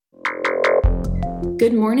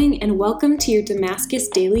Good morning and welcome to your Damascus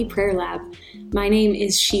Daily Prayer Lab. My name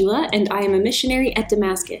is Sheila and I am a missionary at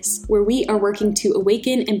Damascus, where we are working to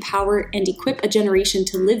awaken, empower, and equip a generation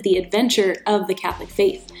to live the adventure of the Catholic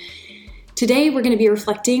faith. Today we're going to be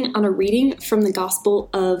reflecting on a reading from the Gospel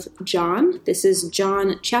of John. This is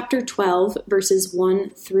John chapter 12, verses 1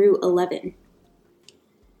 through 11.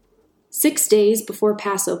 6 days before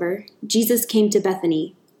Passover, Jesus came to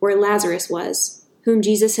Bethany, where Lazarus was, whom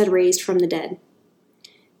Jesus had raised from the dead.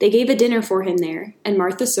 They gave a dinner for him there, and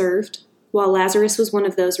Martha served, while Lazarus was one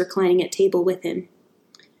of those reclining at table with him.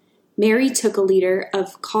 Mary took a liter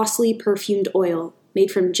of costly perfumed oil made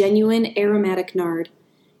from genuine aromatic nard,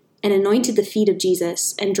 and anointed the feet of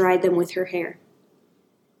Jesus and dried them with her hair.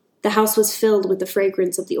 The house was filled with the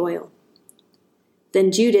fragrance of the oil.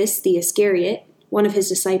 Then Judas the Iscariot, one of his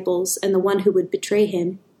disciples and the one who would betray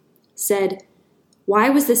him, said, "Why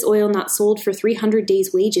was this oil not sold for 300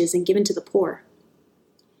 days' wages and given to the poor?"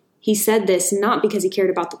 He said this not because he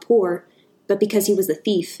cared about the poor, but because he was a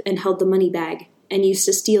thief and held the money bag and used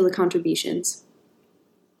to steal the contributions.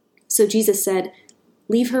 So Jesus said,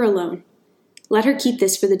 "Leave her alone. Let her keep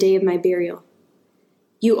this for the day of my burial.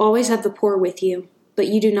 You always have the poor with you, but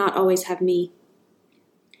you do not always have me."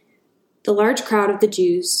 The large crowd of the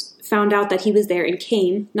Jews found out that he was there and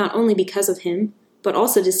came, not only because of him, but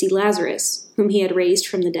also to see Lazarus, whom he had raised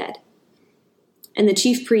from the dead. And the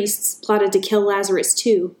chief priests plotted to kill Lazarus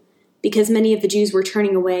too, because many of the Jews were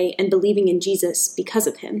turning away and believing in Jesus because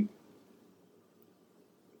of him.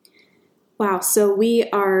 Wow, so we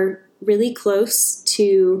are really close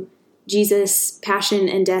to Jesus' passion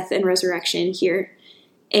and death and resurrection here.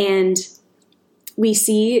 And we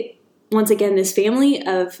see, once again, this family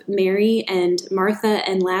of Mary and Martha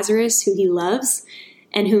and Lazarus, who he loves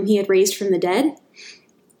and whom he had raised from the dead.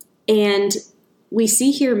 And we see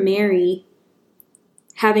here Mary,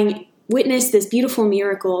 having witnessed this beautiful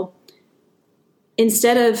miracle,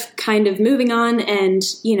 instead of kind of moving on and,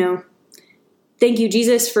 thank you,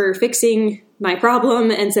 Jesus, for fixing my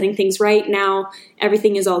problem and setting things right, now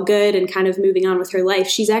everything is all good, and kind of moving on with her life,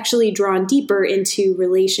 she's actually drawn deeper into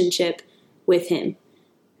relationship with him.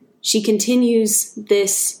 She continues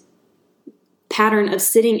this pattern of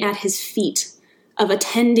sitting at his feet, of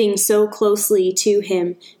attending so closely to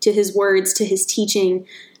him, to his words, to his teaching.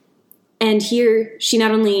 And here she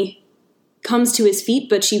not only comes to his feet,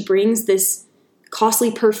 but she brings this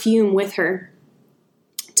costly perfume with her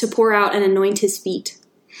to pour out and anoint his feet.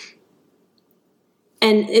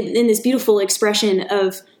 And in this beautiful expression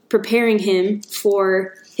of preparing him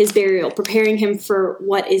for his burial, preparing him for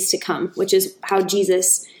what is to come, which is how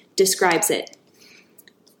Jesus describes it.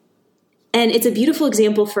 And it's a beautiful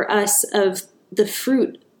example for us of the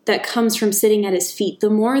fruit that comes from sitting at his feet. The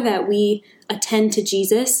more that we attend to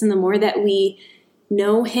Jesus and the more that we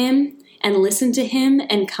know him and listen to him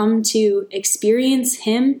and come to experience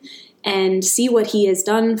him and see what he has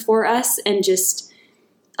done for us and just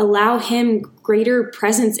allow him greater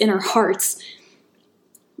presence in our hearts,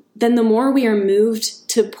 then the more we are moved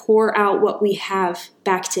to pour out what we have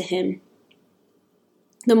back to him.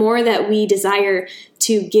 The more that we desire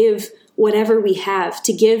to give whatever we have,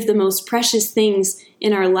 to give the most precious things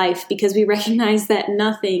in our life, because we recognize that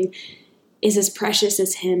nothing is as precious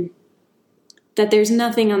as him. That there's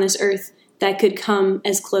nothing on this earth that could come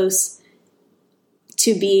as close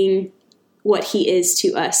to being what he is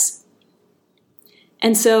to us.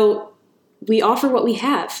 And so we offer what we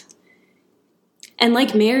have. And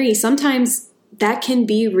like Mary, sometimes that can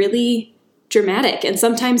be really dramatic. And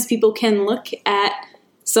sometimes people can look at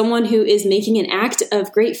someone who is making an act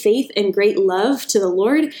of great faith and great love to the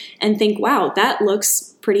Lord and think, wow, that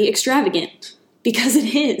looks pretty extravagant, because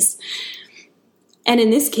it is. And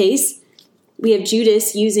in this case, we have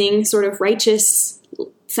Judas using sort of righteous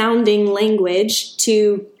sounding language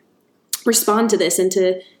to respond to this and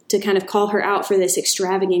to kind of call her out for this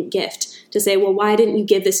extravagant gift, to say, well, why didn't you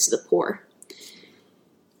give this to the poor?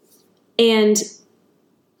 And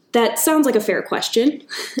that sounds like a fair question,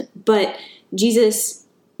 but Jesus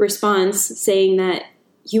responds saying that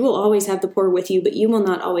you will always have the poor with you, but you will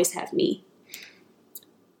not always have me.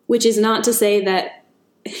 Which is not to say that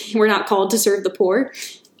we're not called to serve the poor,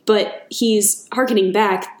 but he's hearkening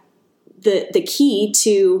back. The key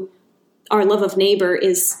to our love of neighbor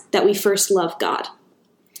is that we first love God,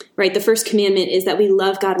 right? The first commandment is that we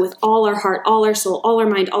love God with all our heart, all our soul, all our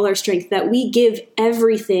mind, all our strength, that we give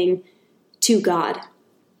everything to God.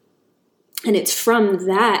 And it's from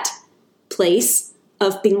that place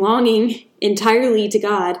of belonging entirely to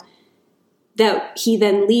God that he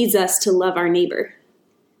then leads us to love our neighbor.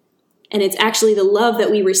 And it's actually the love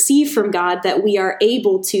that we receive from God that we are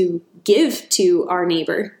able to give to our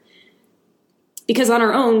neighbor. Because on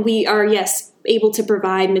our own, we are, yes, able to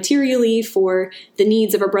provide materially for the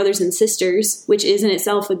needs of our brothers and sisters, which is in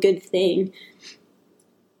itself a good thing.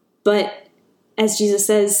 But as Jesus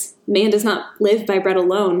says, man does not live by bread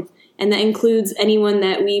alone. And that includes anyone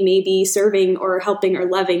that we may be serving or helping or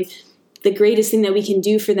loving. The greatest thing that we can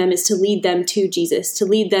do for them is to lead them to Jesus, to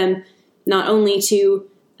lead them not only to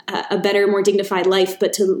a better, more dignified life,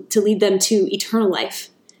 but to lead them to eternal life,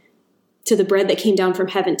 to the bread that came down from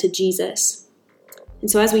heaven, to Jesus. And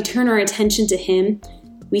so as we turn our attention to him,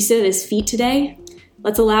 we sit at his feet today.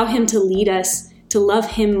 Let's allow him to lead us to love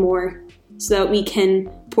him more so that we can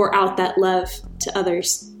pour out that love to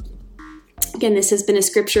others. Again, this has been a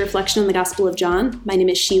scripture reflection on the Gospel of John. My name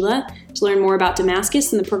is Sheila. To learn more about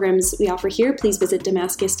Damascus and the programs we offer here, please visit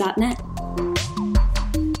damascus.net.